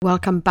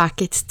Welcome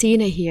back, it's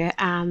Tina here,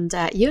 and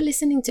you're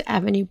listening to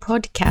Avenue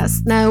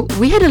Podcast. Now,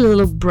 we had a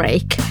little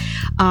break.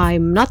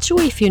 I'm not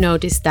sure if you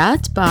noticed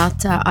that,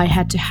 but I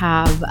had to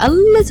have a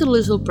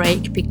little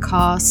break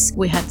because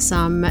we had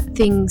some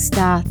things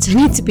that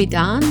need to be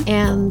done,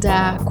 and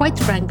quite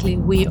frankly,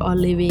 we are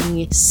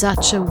living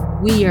such a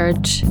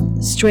weird,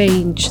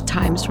 strange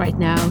times right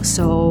now,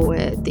 so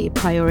the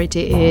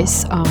priority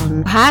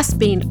has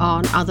been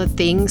on other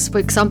things. For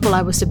example,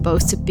 I was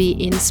supposed to be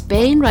in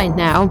Spain right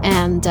now,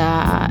 and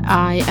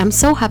I am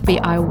so happy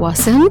I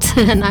wasn't,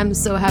 and I'm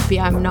so happy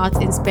I'm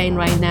not in Spain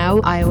right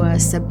now. I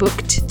was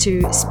booked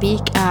to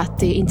speak at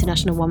the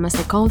International Women's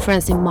Day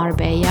Conference in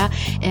Marbella,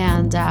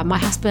 and my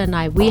husband and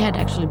I, we had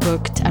actually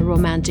booked a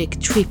romantic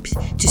trip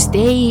to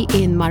stay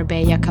in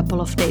Marbella a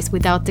couple of days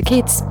without the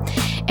kids.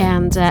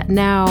 And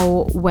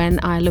now when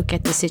I look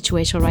at the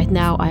situation right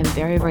now, I'm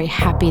very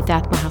happy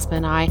that my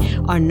husband and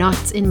I are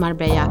not in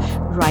Marbella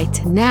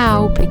right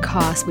now,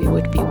 because we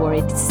would be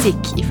worried sick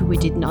if we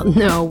did not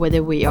know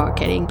whether we are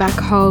getting back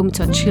home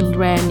to our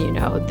children. You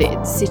know,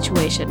 the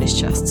situation is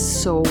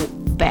just so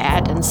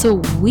bad and so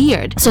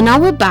weird. So now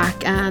we're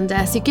back, and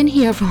as you can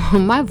hear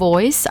from my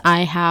voice,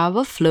 I have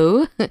a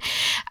flu.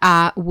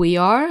 We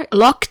are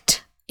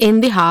locked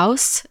in the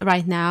house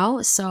right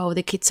now, so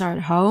the kids are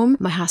at home.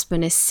 My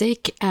husband is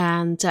sick,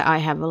 and I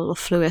have a little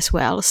flu as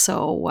well,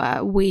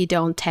 so we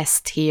don't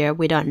test here.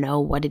 We don't know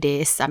what it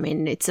is. I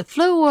mean, it's a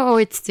flu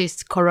or it's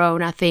this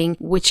corona thing,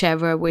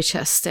 whichever. We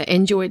just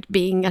enjoyed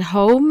being at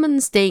home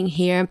and staying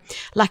here.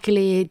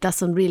 Luckily, it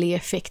doesn't really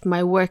affect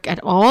my work at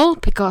all,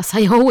 because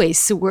I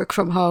always work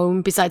from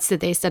home, besides the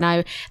days that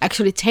I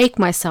actually take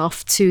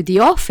myself to the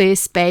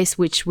office space,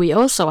 which we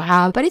also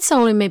have, but it's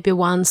only maybe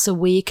once a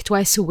week,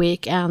 twice a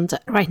week, and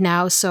right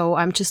now, so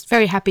I'm just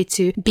very happy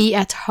to be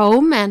at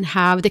home and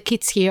have the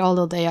kids here,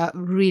 although they are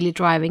really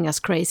driving us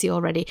crazy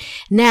already.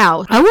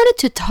 Now, I wanted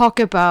to talk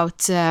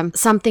about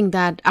something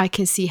that I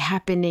can see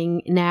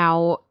happening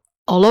now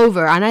all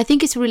over, and I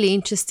think it's really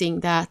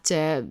interesting that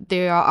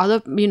there are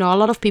a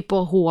lot of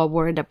people who are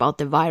worried about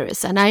the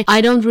virus, and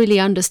I don't really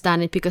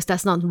understand it, because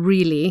that's not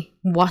really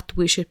what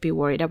we should be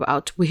worried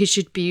about. We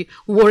should be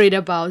worried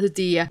about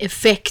the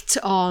effect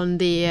on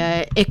the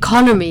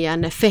economy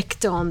and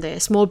effect on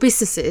the small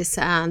businesses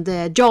and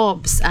the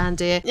jobs,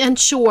 and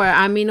sure,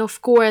 I mean,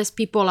 of course,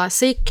 people are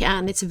sick,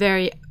 and it's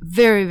very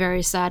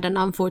sad and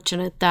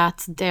unfortunate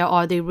that there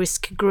are the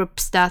risk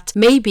groups that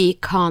maybe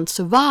can't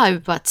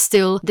survive, but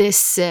still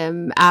this,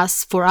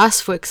 as for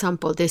us, for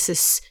example, this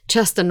is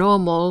just a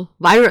normal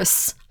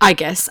virus, I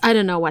guess. I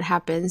don't know what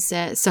happens,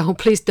 so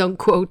please don't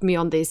quote me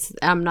on this.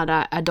 I'm not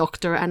a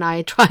doctor, and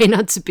I try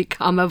not to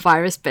become a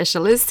virus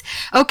specialist.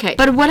 Okay,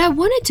 but what I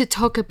wanted to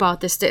talk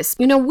about is this.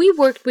 You know, we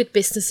worked with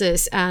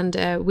businesses, and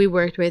we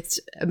worked with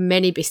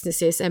many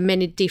businesses and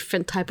many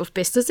different type of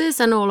businesses,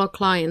 and all our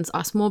clients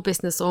are small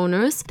business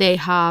owners. They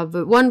have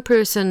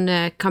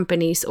one-person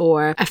companies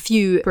or a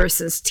few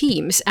persons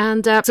teams.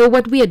 And so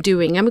what we are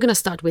doing, I'm going to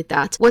start with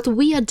that. What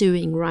we are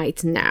doing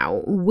right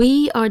now,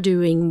 we are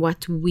doing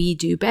what we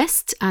do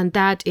best, and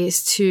that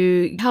is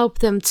to help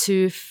them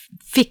to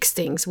fix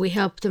things. We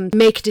help them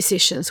make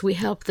decisions. We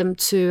help them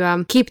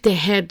to keep their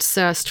heads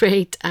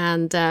straight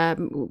and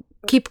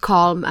keep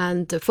calm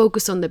and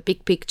focus on the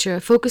big picture,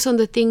 focus on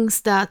the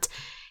things that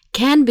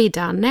can be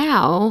done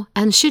now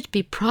and should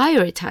be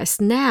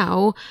prioritized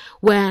now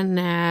when,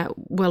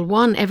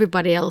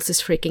 everybody else is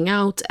freaking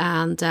out,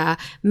 and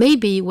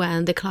maybe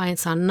when the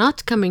clients are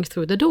not coming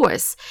through the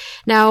doors.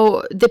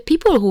 Now, the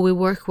people who we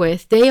work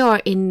with, they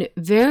are in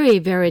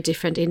very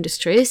different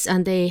industries,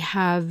 and they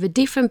have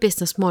different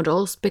business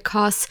models,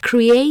 because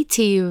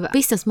creative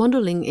business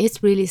modeling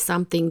is really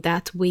something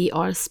that we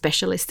are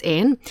specialists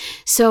in.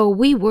 So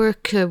we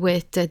work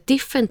with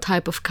different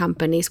type of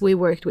companies. We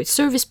work with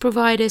service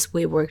providers,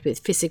 we work with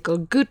physical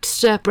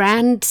goods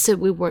brands,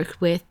 we work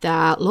with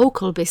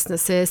local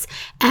businesses,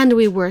 and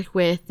we work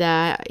with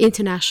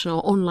international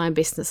online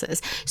businesses.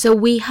 So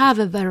we have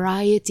a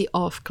variety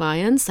of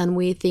clients, and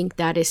we think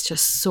that is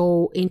just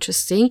so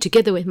interesting.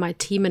 Together with my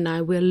team and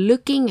I, we're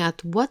looking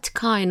at what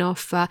kind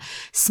of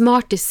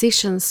smart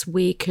decisions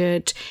we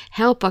could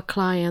help our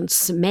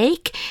clients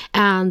make,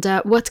 and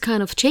what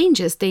kind of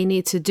changes they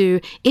need to do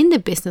in the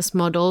business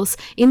models,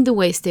 in the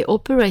ways they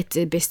operate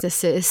their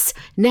businesses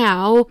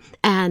now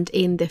and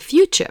in the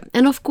future.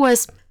 And of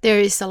course, there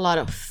is a lot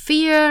of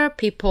fear.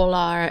 People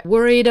are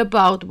worried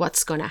about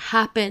what's going to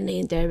happen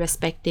in their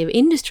respective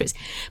industries.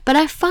 But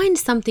I find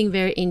something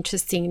very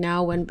interesting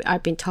now when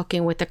I've been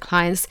talking with the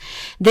clients.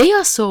 They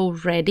are so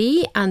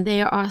ready, and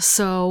they are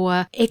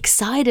so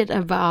excited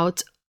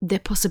about the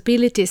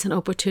possibilities and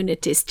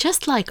opportunities,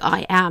 just like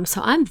I am.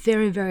 So I'm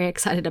very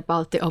excited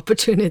about the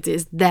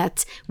opportunities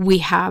that we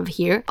have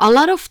here. A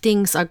lot of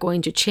things are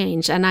going to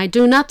change, and I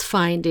do not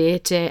find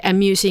it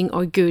amusing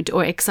or good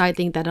or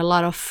exciting that a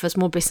lot of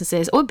small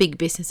businesses or big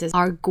businesses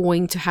are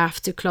going to have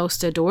to close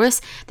their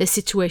doors. The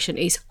situation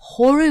is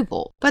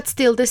horrible. But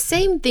still, the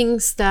same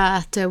things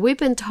that we've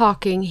been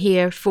talking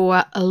here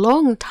for a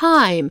long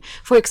time,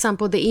 for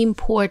example, the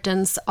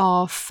importance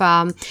of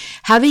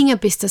having a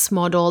business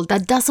model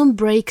that doesn't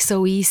break break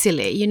so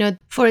easily. You know,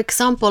 for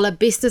example, a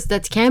business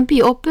that can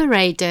be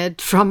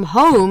operated from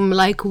home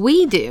like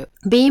we do.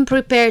 Being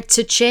prepared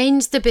to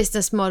change the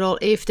business model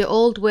if the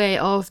old way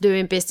of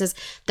doing business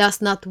does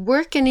not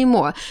work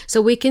anymore.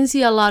 So we can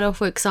see a lot of,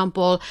 for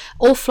example,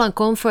 offline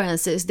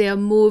conferences, they are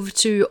moved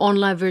to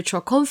online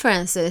virtual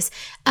conferences.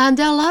 And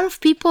there are a lot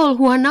of people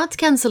who are not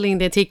canceling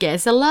the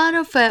tickets, a lot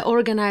of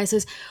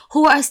organizers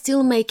who are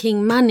still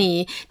making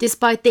money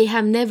despite they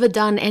have never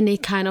done any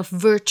kind of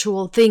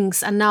virtual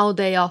things, and now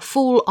they are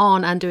full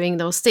on and doing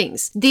those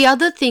things. The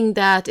other thing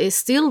that is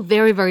still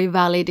very, very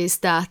valid is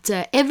that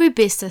every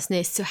business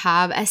needs to have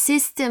a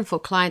system for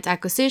client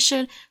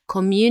acquisition,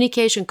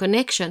 communication,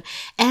 connection,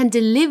 and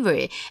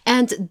delivery.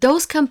 And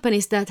those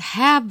companies that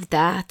have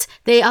that,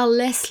 they are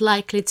less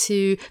likely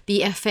to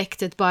be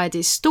affected by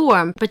this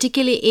storm,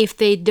 particularly if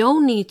they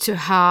don't need to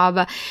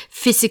have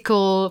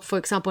physical, for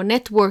example,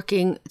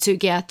 networking to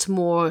get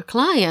more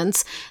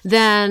clients.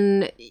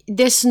 Then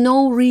there's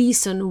no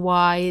reason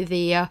why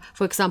the,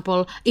 for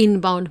example,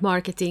 inbound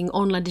marketing,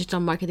 online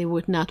digital marketing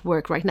would not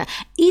work right now.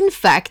 In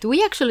fact,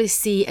 we actually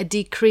see a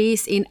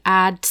decrease in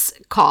ads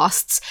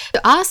costs.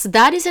 To us,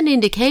 that is an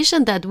indication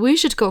that we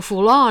should go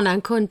full on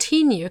and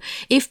continue.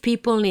 If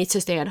people need to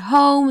stay at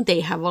home,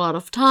 they have a lot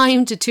of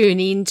time to tune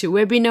in to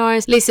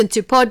webinars, listen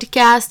to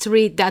podcasts,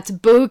 read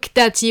that book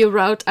that you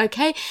wrote,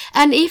 okay?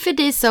 And if it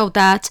is so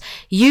that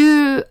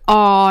you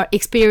are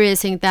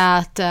experiencing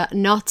that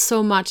not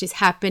so much is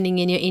happening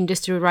in your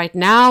industry right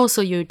now,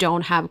 so you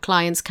don't have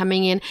clients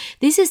coming in,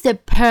 this is the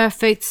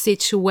perfect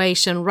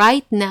situation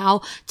right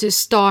now to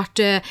start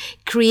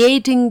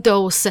creating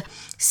those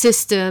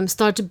systems,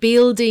 start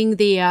building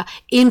the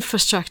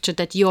infrastructure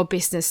that your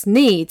business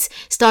needs,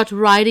 start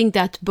writing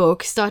that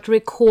book, start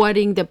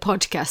recording the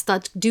podcast,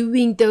 start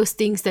doing those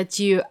things that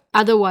you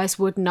otherwise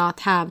would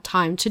not have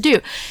time to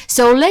do.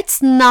 So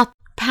let's not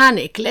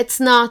panic. Let's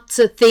not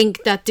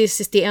think that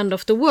this is the end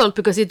of the world,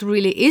 because it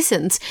really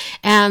isn't.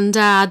 And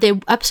there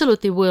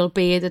absolutely will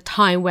be the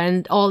time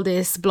when all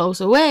this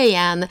blows away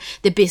and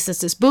the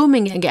business is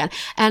booming again.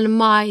 And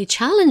my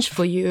challenge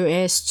for you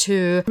is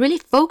to really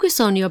focus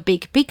on your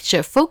big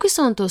picture, focus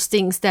on those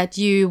things that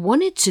you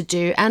wanted to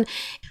do. And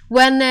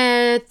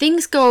when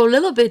things go a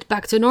little bit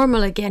back to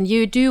normal again,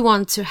 you do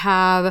want to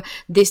have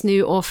these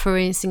new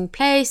offerings in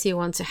place. You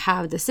want to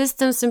have the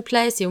systems in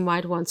place. You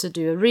might want to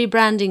do a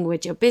rebranding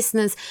with your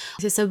business.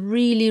 This is a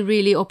really,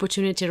 really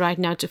opportunity right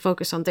now to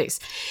focus on this.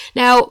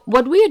 Now,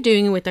 what we are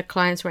doing with the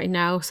clients right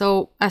now,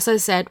 so as I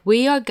said,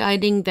 we are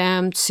guiding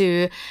them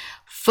to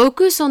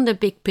focus on the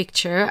big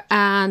picture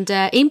and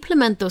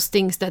implement those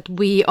things that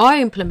we are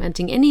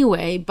implementing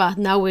anyway, but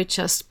now we're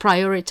just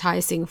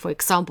prioritizing, for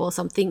example,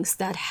 some things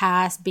that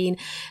has been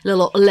a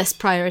little less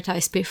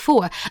prioritized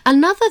before.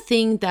 Another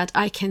thing that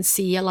I can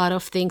see a lot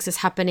of things is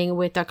happening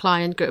with our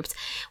client groups.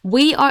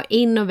 We are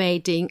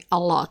innovating a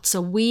lot.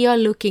 So we are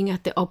looking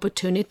at the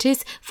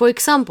opportunities. For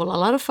example, a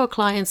lot of our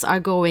clients are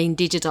going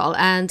digital,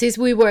 and since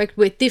we work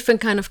with different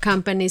kind of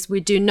companies,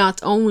 we do not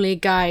only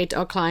guide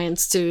our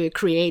clients to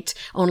create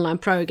online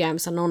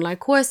programs and online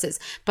courses.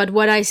 But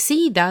what I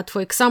see that,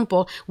 for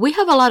example, we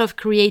have a lot of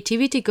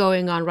creativity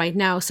going on right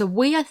now. So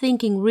we are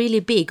thinking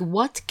really big.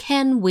 What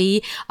can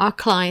we, our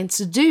clients,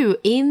 do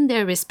in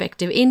their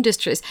respective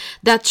industries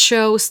that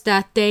shows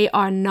that they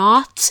are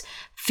not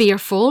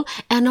fearful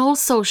and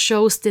also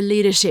shows the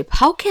leadership?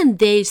 How can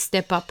they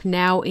step up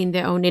now in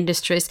their own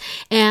industries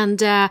and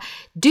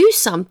do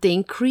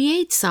something,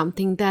 create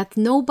something that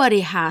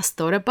nobody has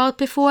thought about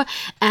before,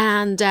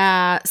 and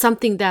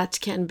something that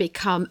can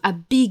become a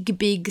big,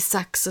 big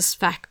success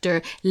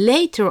factor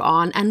later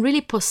on and really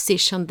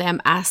position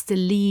them as the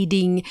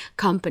leading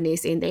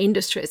companies in the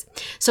industries.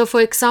 So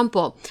for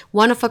example,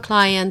 one of our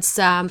clients,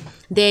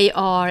 they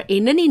are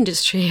in an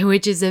industry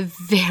which is a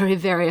very,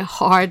 very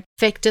hard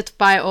affected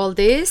by all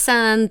this,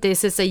 and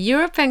this is a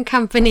European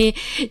company,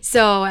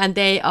 and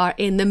they are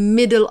in the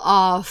middle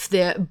of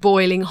the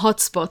boiling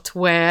hotspot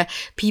where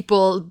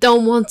people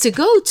don't want to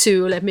go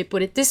to, let me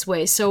put it this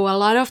way. So a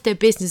lot of their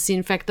business,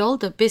 in fact all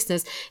the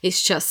business,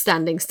 is just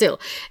standing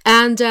still.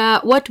 And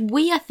what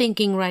we are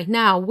thinking right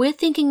now, we're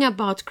thinking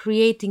about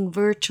creating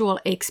virtual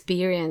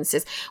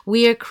experiences.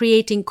 We are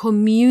creating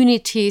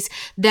communities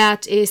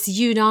that is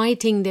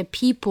uniting the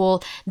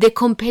people, the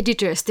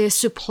competitors, the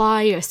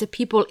suppliers, the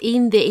people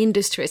in the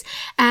industries.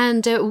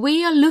 And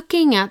we are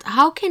looking at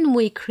how can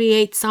we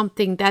create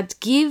something that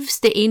gives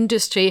the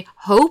industry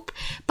hope,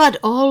 but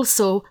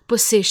also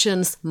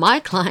positions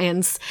my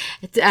clients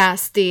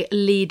as the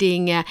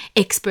leading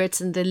experts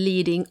and the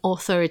leading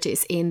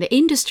authorities in the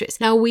industries.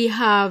 Now we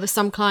have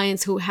some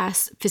clients who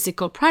has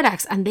physical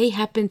products, and they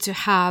happen to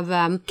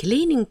have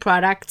cleaning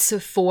products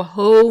for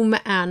home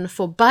and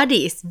for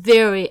bodies,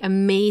 very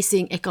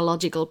amazing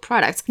ecological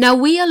products. Now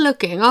we are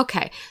looking,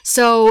 okay,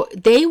 so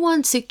they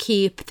want to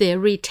keep the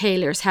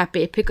retailers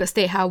happy because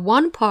because they have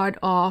one part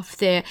of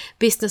their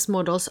business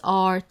models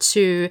are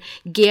to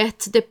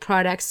get the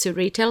products to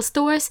retail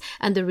stores,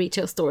 and the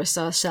retail stores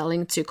are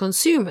selling to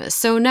consumers.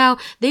 So now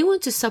they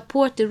want to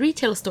support the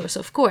retail stores,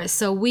 of course.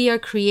 So we are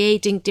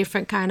creating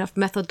different kind of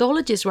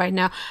methodologies right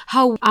now,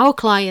 how our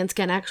clients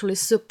can actually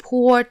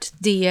support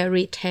the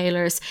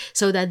retailers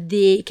so that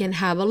they can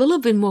have a little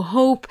bit more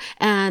hope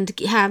and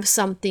have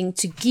something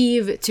to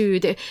give to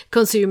the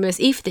consumers,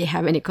 if they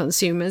have any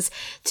consumers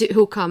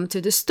who come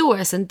to the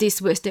stores. And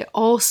this way they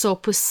also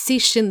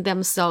position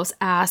themselves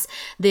as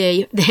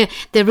the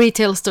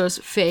retail store's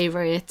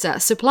favorite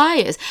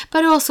suppliers.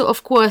 But also,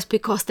 of course,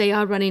 because they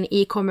are running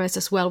e-commerce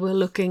as well, we're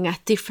looking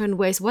at different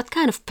ways. What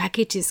kind of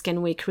packages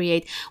can we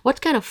create?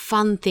 What kind of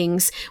fun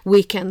things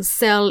we can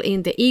sell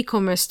in the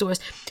e-commerce stores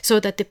so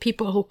that the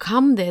people who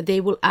come there, they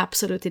will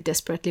absolutely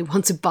desperately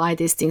want to buy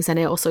these things, and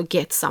they also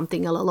get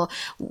something, a little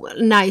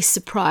nice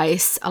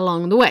surprise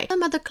along the way.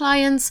 Some other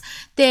clients,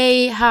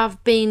 they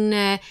have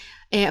been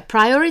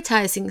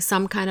prioritizing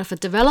some kind of a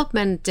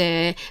development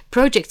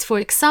project. For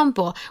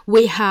example,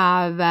 we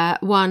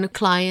have one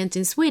client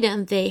in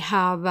Sweden. They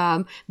have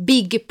a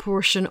big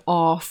portion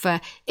of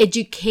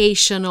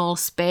educational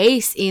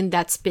space in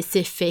that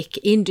specific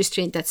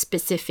industry, in that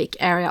specific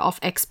area of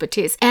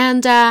expertise.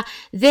 And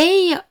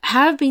they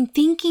have been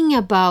thinking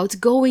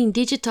about going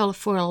digital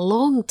for a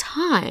long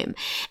time.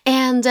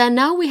 And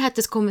now we had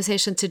this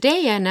conversation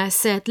today, and I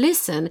said,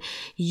 listen,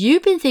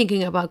 you've been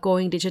thinking about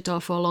going digital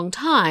for a long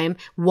time.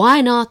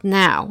 Why not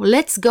now?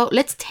 Let's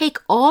take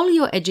all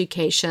your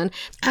education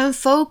and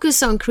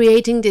focus on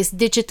creating these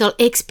digital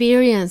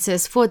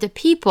experiences for the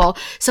people,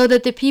 so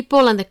that the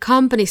people and the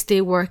companies,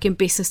 they work in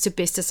business to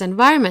business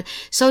environment,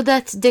 so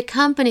that the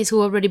companies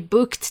who already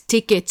booked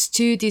tickets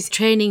to these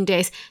training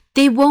days,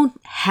 they won't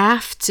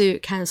have to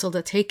cancel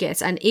the tickets.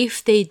 And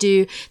if they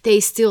do, they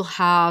still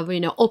have,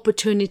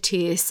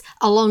 opportunities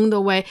along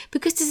the way,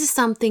 because this is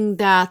something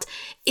that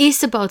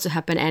is about to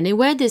happen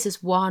anyway. This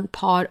is one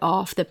part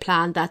of the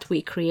plan that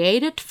we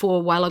created for a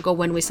while ago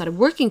when we started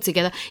working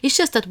together. It's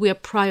just that we are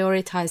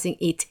prioritizing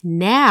it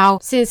now,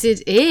 since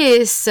it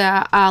is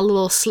a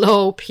little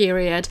slow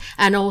period,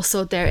 and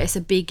also there is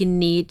a big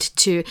need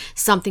to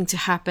something to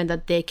happen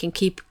that they can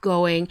keep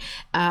going,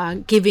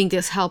 giving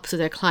this help to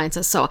their clients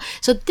and so on.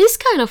 So this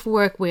kind of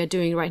work we are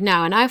doing right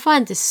now, and I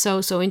find this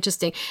so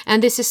interesting,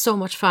 and this is so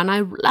much fun.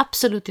 I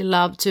absolutely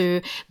love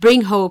to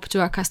bring hope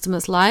to our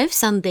customers'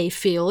 lives, and they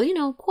feel,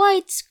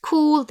 quite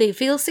cool. They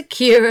feel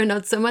secure,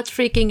 not so much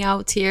freaking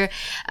out here.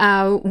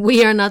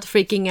 We are not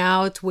freaking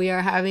out. We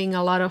are having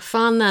a lot of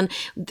fun, and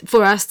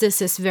for us,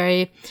 this is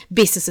very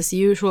business as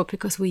usual,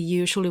 because we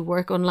usually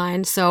work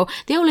online. So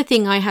the only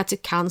thing I had to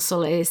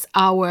cancel is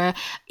our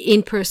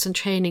in-person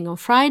training on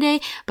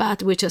Friday,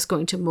 but we're just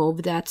going to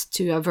move that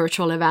to a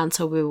virtual event,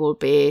 so we will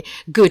be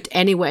good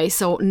anyway.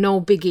 So no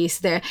biggies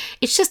there.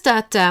 It's just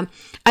that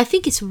I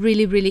think it's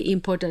really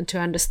important to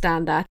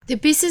understand that the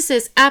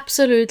businesses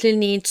absolutely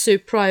need to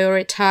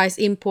prioritize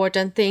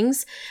important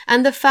things,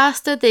 and the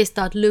faster they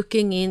start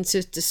looking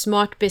into the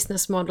smart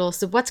business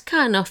models, what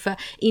kind of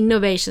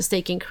innovations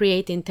they can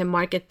create into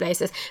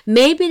marketplaces.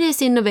 Maybe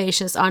these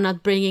innovations are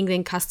not bringing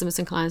in customers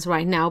and clients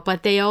right now,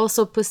 but they are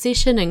also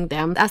positioning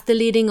them as the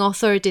leading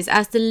authorities,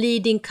 as the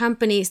leading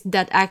companies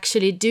that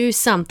actually do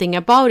something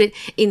about it,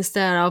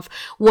 instead of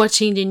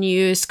watching the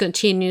news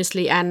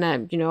continuously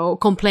and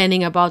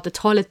complaining about the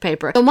toilet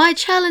paper. So my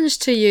challenge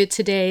to you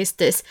today is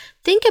this: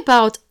 think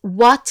about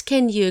what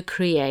can you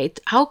create?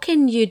 How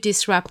can you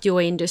disrupt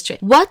your industry?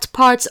 What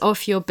parts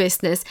of your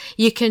business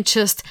you can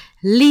just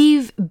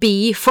leave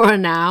be for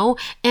now,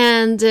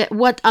 and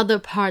what other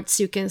parts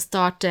you can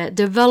start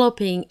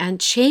developing and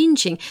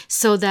changing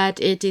so that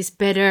it is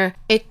better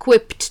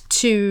equipped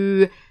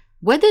to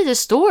weather the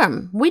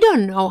storm. We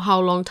don't know how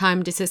long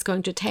time this is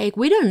going to take.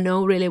 We don't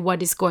know really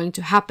what is going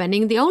to happen.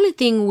 And the only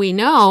thing we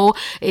know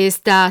is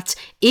that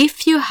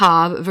if you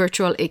have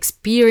virtual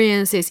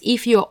experiences,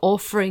 if you're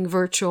offering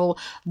virtual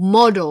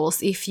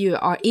models, if you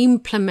are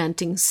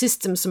implementing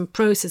systems and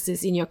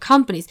processes in your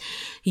companies,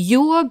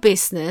 your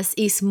business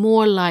is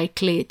more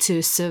likely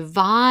to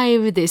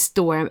survive this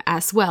storm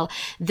as well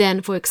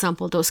than, for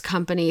example, those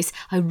companies.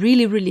 I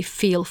really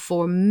feel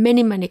for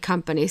many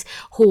companies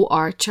who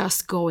are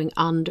just going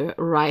under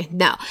right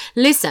now.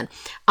 Listen,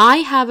 I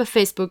have a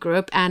Facebook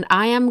group, and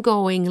I am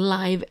going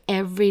live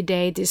every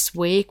day this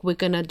week. We're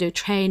gonna do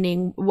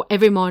training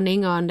every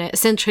morning on the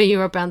Central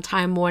European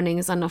time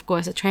mornings, and of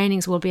course the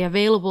trainings will be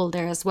available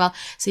there as well,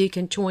 so you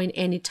can join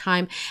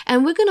anytime,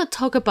 and we're gonna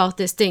talk about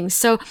these things.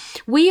 So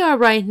we are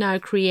right now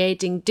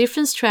creating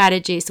different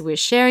strategies. We're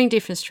sharing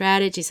different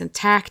strategies and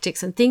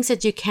tactics and things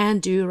that you can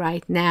do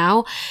right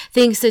now,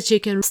 things that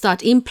you can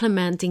start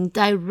implementing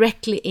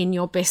directly in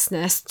your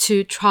business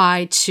to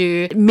try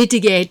to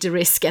mitigate the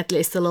risk at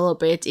least a little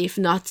bit, if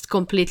not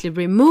completely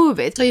remove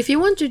it. So if you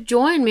want to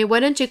join me, why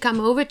don't you come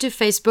over to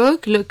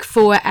Facebook, look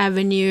for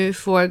Avenue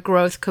for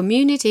Growth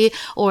Community,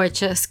 or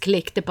just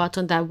click the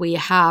button that we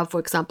have, for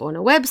example, on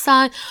a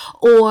website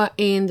or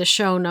in the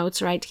show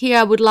notes right here.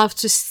 I would love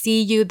to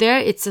see you there.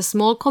 It's a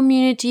small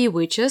community.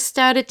 We just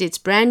started. It's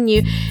brand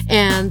new,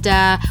 and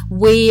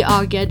we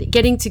are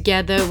getting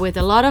together with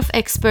a lot of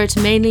experts,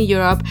 mainly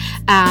Europe,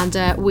 and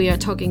we are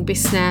talking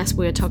business,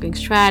 we are talking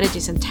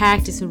strategies and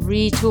tactics and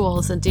rituals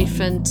and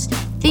different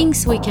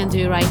things we can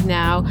do right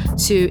now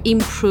to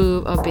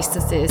improve our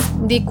businesses,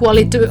 the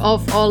quality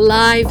of our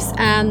lives,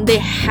 and the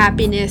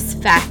happiness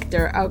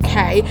factor.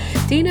 Okay,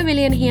 Tina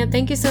William here.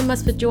 Thank you so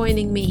much for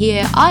joining me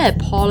here. I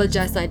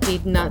apologize I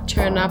did not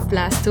turn up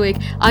last week.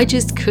 I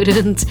just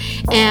couldn't,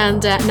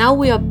 and now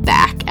we are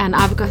back, and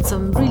I've got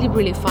some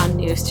really fun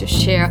news to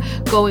share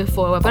going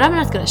forward, but I'm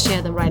not going to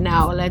share them right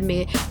now. Let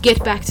me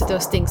get back to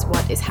those things,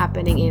 what is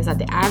happening inside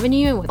the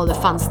Avenue and all the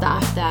fun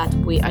stuff that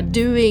we are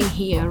doing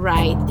here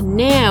right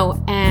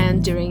now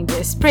and during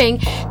the spring.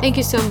 Thank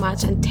you so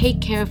much, and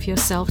take care of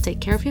yourself,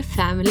 take care of your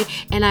family,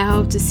 and I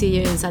hope to see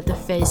you inside the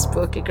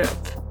Facebook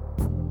group.